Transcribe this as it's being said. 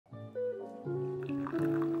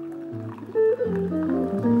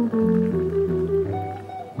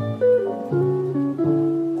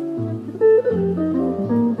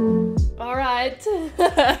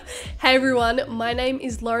Hey everyone, my name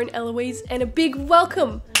is Elloise and a big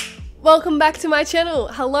welcome! Welcome back to my channel.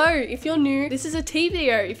 Hello, if you're new, this is a tea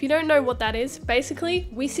video. If you don't know what that is, basically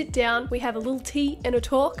we sit down, we have a little tea and a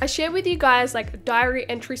talk. I share with you guys like diary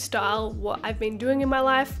entry style what I've been doing in my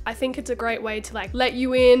life. I think it's a great way to like let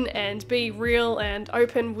you in and be real and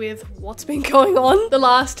open with what's been going on. The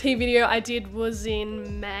last tea video I did was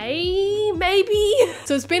in May, maybe?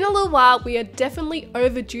 So it's been a little while. We are definitely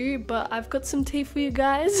overdue, but I've got some tea for you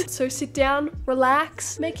guys. So sit down,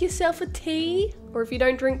 relax, make yourself a tea. Or if you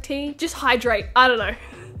don't drink tea, just hydrate. I don't know.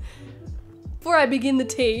 Before I begin the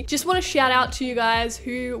tea, just want to shout out to you guys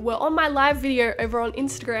who were on my live video over on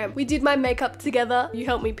Instagram. We did my makeup together. You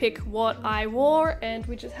helped me pick what I wore and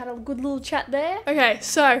we just had a good little chat there. Okay,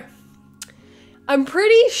 so I'm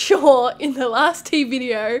pretty sure in the last tea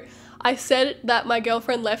video, I said that my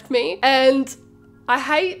girlfriend left me, and I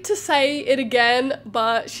hate to say it again,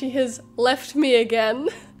 but she has left me again.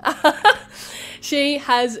 She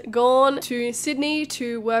has gone to Sydney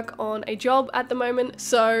to work on a job at the moment,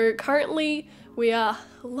 so currently we are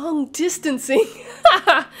long distancing.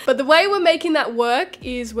 But the way we're making that work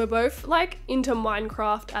is we're both like into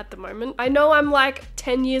Minecraft at the moment. I know I'm like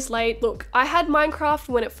 10 years late. Look, I had Minecraft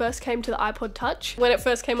when it first came to the iPod Touch. When it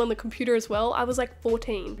first came on the computer as well, I was like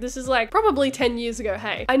 14. This is like probably 10 years ago,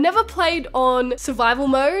 hey. I never played on survival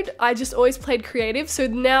mode. I just always played creative. So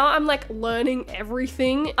now I'm like learning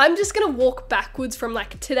everything. I'm just gonna walk backwards from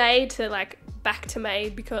like today to like back to May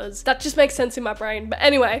because that just makes sense in my brain. But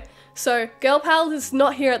anyway, so girl pal is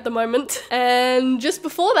not here at the moment, and just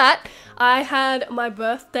before that I had my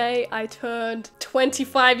birthday. I turned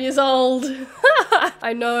 25 years old.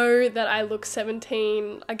 I know that I look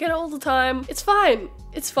 17. I get it all the time. It's fine.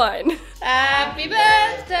 It's fine. Happy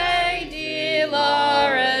birthday, dear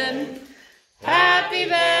Lauren. Happy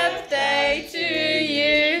birthday to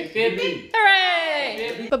you.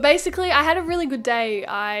 Hooray! But basically, I had a really good day.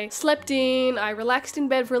 I slept in, I relaxed in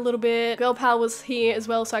bed for a little bit. Girl pal was here as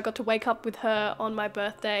well, so I got to wake up with her on my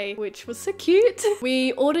birthday, which was so cute.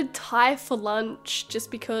 We ordered Thai for lunch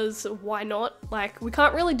just because why not? Like, we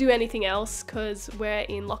can't really do anything else because we're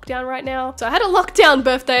in lockdown right now. So I had a lockdown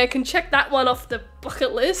birthday. I can check that one off the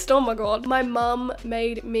bucket list. Oh my god. My mum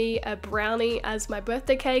made me a brownie as my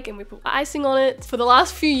birthday cake and we put icing on it. For the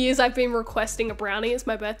last few years I've been requesting a brownie as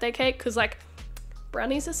my birthday cake because like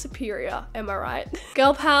brownies are superior, am I right?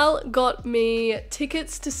 Girl pal got me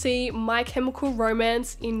tickets to see My Chemical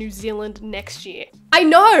Romance in New Zealand next year. I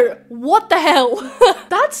know! What the hell?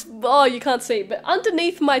 That's, oh, you can't see, but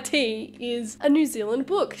underneath my tea is a New Zealand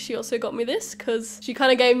book. She also got me this because she kind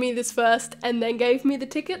of gave me this first and then gave me the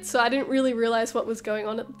tickets, so I didn't really realize what was going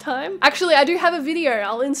on at the time. Actually, I do have a video.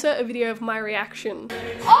 I'll insert a video of my reaction.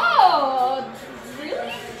 Oh,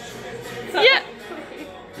 really? Yeah.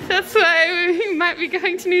 That's why we might be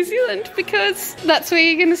going to New Zealand, because that's where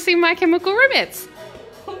you're going to see My Chemical Romance.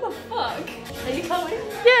 What the fuck? Are you coming?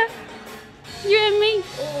 Yeah. You and me.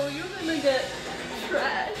 Oh, you're gonna get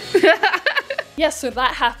trashed. Yeah, so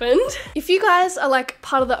that happened. If you guys are like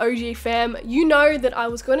part of the OG fam, you know that I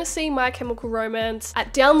was going to see My Chemical Romance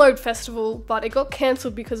at Download Festival, but it got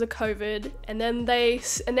cancelled because of COVID, and then they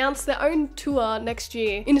announced their own tour next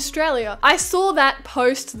year in Australia. I saw that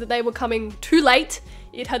post that they were coming too late.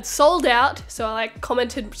 It had sold out, so I like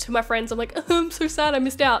commented to my friends, I'm like, oh, I'm so sad I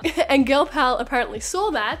missed out. And girl pal apparently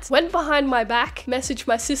saw that, went behind my back, messaged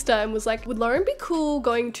my sister and was like, would Lauren be cool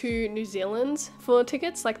going to New Zealand for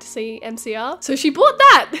tickets, like to see MCR? So she bought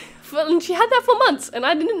that, and she had that for months and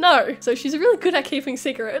I didn't know. So she's really good at keeping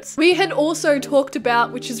secrets. We had also talked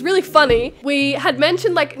about, which is really funny, we had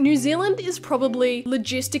mentioned like New Zealand is probably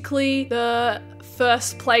logistically the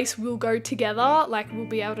first place we'll go together, like we'll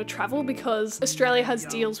be able to travel because Australia has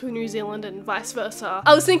deals with New Zealand and vice versa.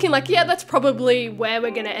 I was thinking like, yeah, that's probably where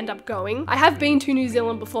we're gonna end up going. I have been to New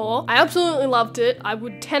Zealand before. I absolutely loved it. I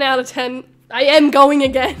would 10 out of 10. I am going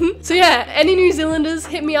again. So yeah, any New Zealanders,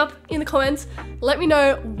 hit me up in the comments. Let me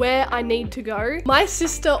know where I need to go. My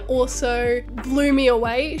sister also blew me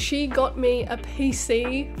away. She got me a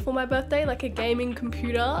PC for my birthday, like a gaming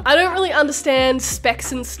computer. I don't really understand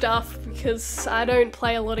specs and stuff because I don't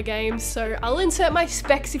play a lot of games, so I'll insert my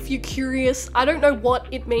specs if you're curious. I don't know what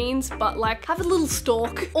it means, but like have a little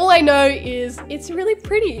stalk. All I know is it's really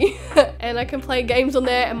pretty and I can play games on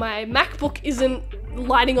there and my MacBook isn't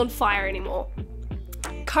lighting on fire anymore.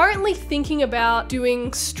 Currently thinking about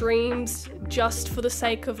doing streams just for the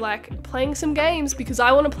sake of like playing some games because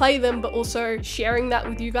I want to play them, but also sharing that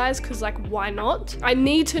with you guys because like why not? I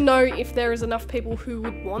need to know if there is enough people who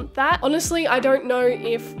would want that. Honestly, I don't know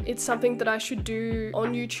if it's something that I should do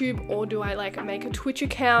on YouTube, or do I like make a Twitch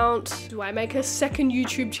account? Do I make a second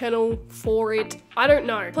YouTube channel for it? I don't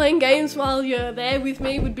know. Playing games while you're there with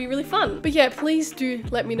me would be really fun. But yeah, please do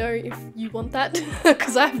let me know if you want that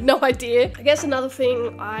because I have no idea. I guess another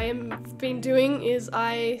thing I've been doing is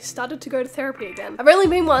I started to go to therapy again. I've only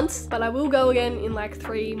been once, but I will go again in like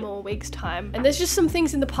 3 more weeks time. And there's just some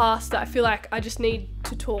things in the past that I feel like I just need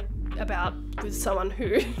to talk about with someone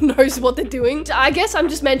who knows what they're doing. I guess I'm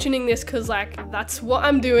just mentioning this because like that's what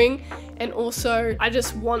I'm doing, and also I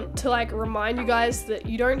just want to like remind you guys that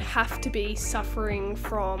you don't have to be suffering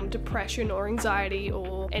from depression or anxiety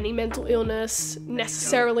or any mental illness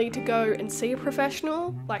necessarily to go and see a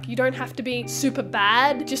professional. Like you don't have to be super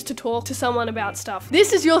bad just to talk to someone about stuff.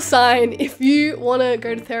 This is your sign. If you want to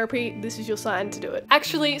go to therapy, this is your sign to do it.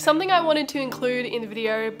 Actually, something I wanted to include in the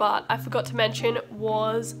video but I forgot to mention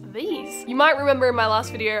was these. You might remember in my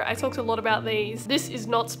last video I talked a lot about these. This is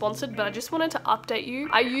not sponsored, but I just wanted to update you.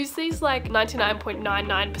 I use these like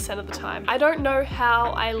 99.99% of the time. I don't know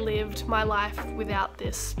how I lived my life without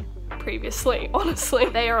this previously, honestly.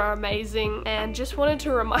 They are amazing, and just wanted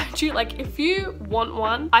to remind you, like if you want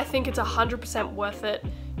one, I think it's 100% worth it.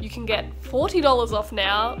 You can get $40 off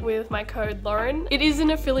now with my code Lauren. It is an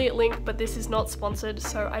affiliate link, but this is not sponsored,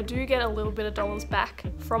 so I do get a little bit of dollars back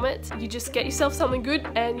from it. You just get yourself something good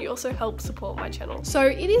and you also help support my channel. So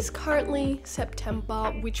it is currently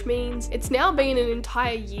September, which means it's now been an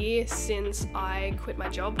entire year since I quit my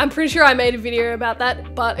job. I'm pretty sure I made a video about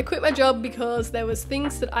that, but I quit my job because there was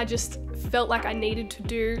things that I just felt like I needed to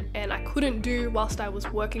do and I couldn't do whilst I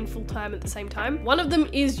was working full-time at the same time. One of them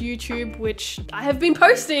is YouTube, which I have been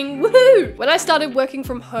posting. Woohoo! When I started working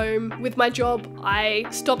from home with my job, I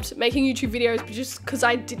stopped making YouTube videos just because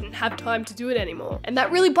I didn't have time to do it anymore. And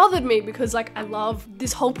that really bothered me because like I love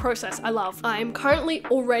this whole process. I'm currently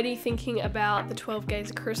already thinking about the 12 Days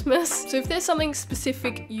of Christmas. So if there's something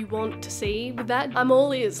specific you want to see with that, I'm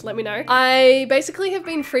all ears, let me know. I basically have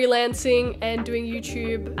been freelancing and doing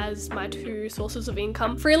YouTube as my 2 sources of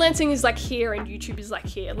income. Freelancing is like here and YouTube is like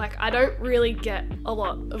here. Like I don't really get a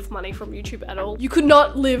lot of money from YouTube at all. You could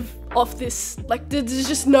not live off this, like there's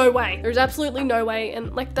just no way. There's absolutely no way,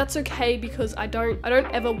 and like that's okay because I don't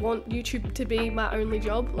ever want YouTube to be my only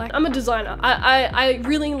job. Like I'm a designer. I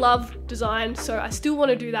really love design, so I still want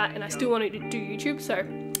to do that and I still want to do YouTube, so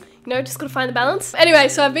you know, just gotta find the balance. Anyway,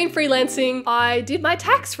 so I've been freelancing. I did my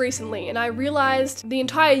tax recently and I realized the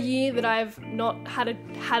entire year that I've not had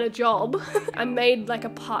a job, I made like a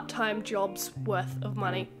part-time job's worth of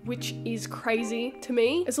money, which is crazy to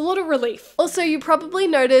me. It's a lot of relief. Also, you probably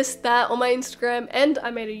noticed that on my Instagram, and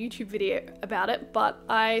I made a YouTube video about it, but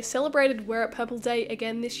I celebrated Wear It Purple Day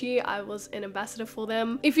again this year. I was an ambassador for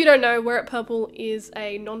them. If you don't know, Wear It Purple is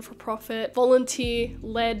a non-for-profit,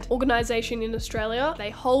 volunteer-led organization in Australia.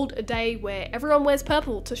 They hold a day where everyone wears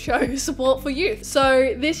purple to show support for youth.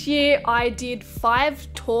 So this year I did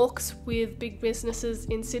 5 talks with big businesses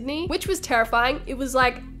in Sydney, which was terrifying. It was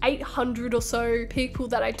like 800 or so people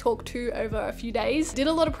that I talked to over a few days. Did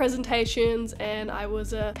a lot of presentations and I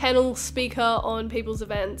was a panel speaker on people's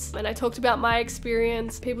events, and I talked about my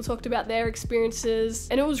experience, people talked about their experiences,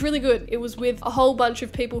 and it was really good. It was with a whole bunch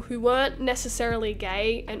of people who weren't necessarily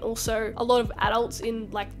gay, and also a lot of adults in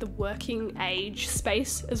like the working age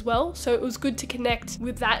space as well, so it was good to connect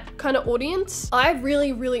with that kind of audience. I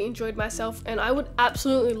really enjoyed myself and I would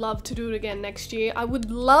absolutely love to do it again next year. I would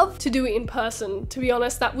love to do it in person, to be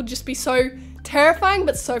honest. That would just be so terrifying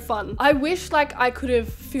but so fun. I wish like I could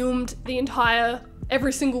have filmed the entire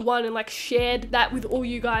every single one and like shared that with all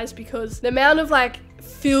you guys, because the amount of like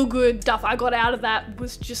feel good stuff I got out of that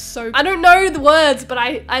was just so, I don't know the words, but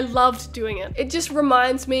I loved doing it. It just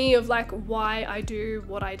reminds me of like why I do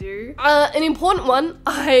what I do. An important one,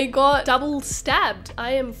 I got double stabbed.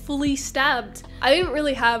 I am fully stabbed. I didn't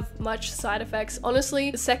really have much side effects. Honestly,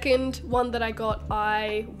 the second one that I got,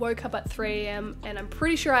 I woke up at 3 AM and I'm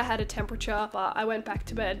pretty sure I had a temperature, but I went back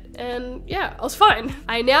to bed and yeah, I was fine.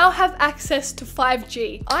 I now have access to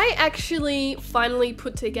 5G. I actually finally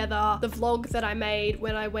put together the vlog that I made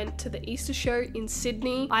when I went to the Easter show in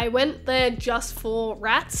Sydney. I went there just for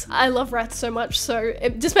rats. I love rats so much, so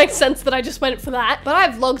it just makes sense that I just went for that. But I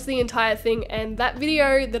vlogged the entire thing, and that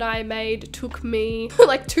video that I made took me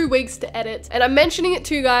like 2 weeks to edit. And I'm mentioning it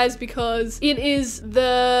to you guys because it is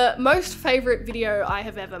the most favorite video I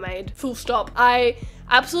have ever made, full stop. I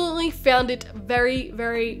absolutely found it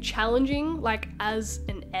very challenging, like as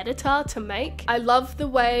an editor to make. I love the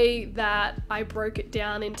way that I broke it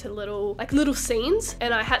down into little scenes,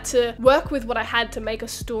 and I had to work with what I had to make a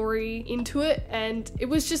story into it, and it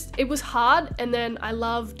was hard, and then I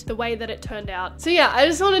loved the way that it turned out. So yeah, I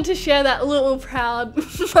just wanted to share that little proud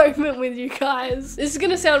moment with you guys. This is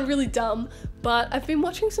gonna sound really dumb, but I've been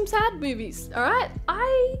watching some sad movies, alright?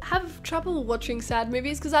 I have trouble watching sad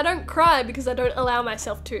movies because I don't cry because I don't allow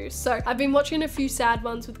myself to. So I've been watching a few sad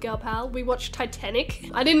ones with Girl Pal. We watched Titanic.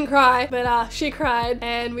 I didn't cry, but she cried.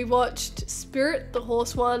 And we watched Spirit, the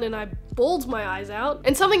horse one, and I bawled my eyes out.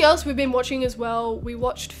 And something else we've been watching as well, we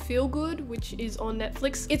watched Feel Good, which is on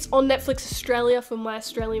Netflix. It's on Netflix Australia for my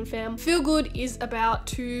Australian fam. Feel Good is about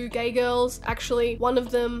two gay girls. Actually, one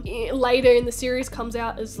of them later in the series comes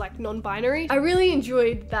out as like non-binary. I really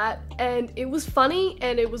enjoyed that, and it was funny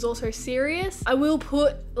and it was also serious. I will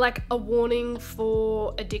put like a warning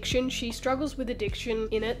for addiction. She struggles with addiction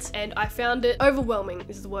in it, and I found it overwhelming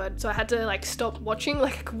is the word. So I had to like stop watching,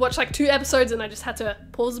 like I could watch like 2 episodes and I just had to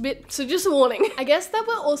pause a bit. So just a warning. I guess that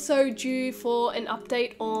we're also due for an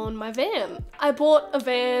update on my van. I bought a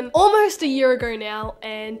van almost a year ago now,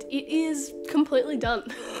 and it is completely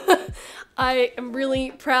done. I am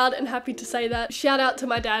really proud and happy to say that. Shout out to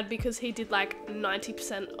my dad because he did like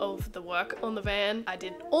 90% of the work on the van. I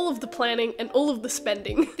did all of the planning and all of the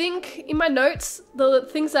spending. I think in my notes, the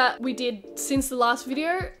things that we did since the last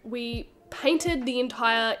video, we painted the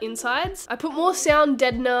entire insides. I put more sound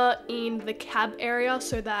deadener in the cab area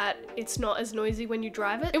so that it's not as noisy when you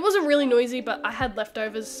drive it. It wasn't really noisy, but I had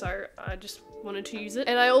leftovers, so I just wanted to use it.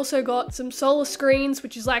 And I also got some solar screens,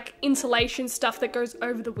 which is like insulation stuff that goes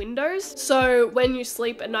over the windows. So when you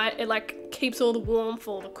sleep at night, it like keeps all the warmth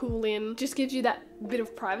or the cool in, just gives you that bit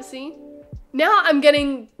of privacy. Now I'm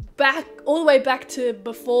getting back, all the way back to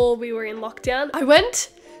before we were in lockdown. I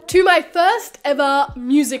went to my first ever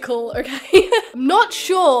musical, okay? I'm not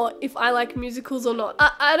sure if I like musicals or not.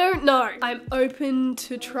 I don't know. I'm open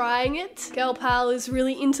to trying it. Girl Pal is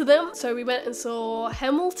really into them. So we went and saw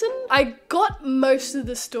Hamilton. I got most of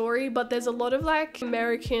the story, but there's a lot of like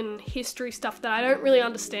American history stuff that I don't really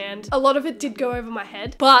understand. A lot of it did go over my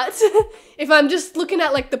head, but if I'm just looking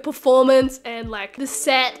at like the performance and like the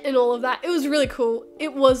set and all of that, it was really cool.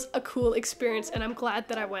 It was a cool experience, and I'm glad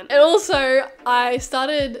that I went. And also I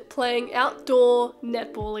started playing outdoor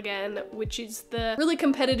netball again, which is the really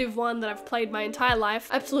competitive one that I've played my entire life.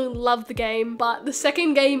 Absolutely love the game, but the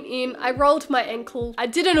second game in, I rolled my ankle. I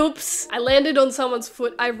did an oops. I landed on someone's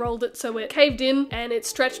foot. I rolled it so it caved in and it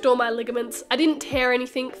stretched all my ligaments. I didn't tear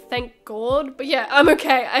anything, thank God. But yeah, I'm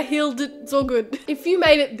okay. I healed it. It's all good. If you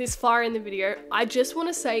made it this far in the video, I just want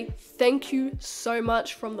to say thank you so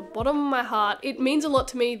much from the bottom of my heart. It means a lot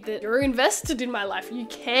to me that you're invested in my life. You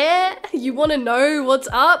care. You want to know what's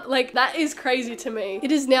up. Like, that is crazy to me.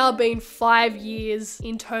 It has now been 5 years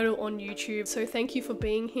in total on YouTube, so thank you for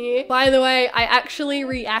being here. By the way, I actually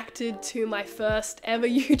reacted to my first ever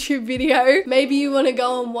YouTube video. Maybe you want to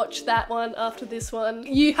go and watch that one after this one.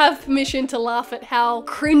 You have permission to laugh at how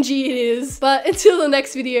cringy it is. But until the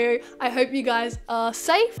next video, I hope you guys are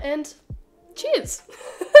safe and cheers.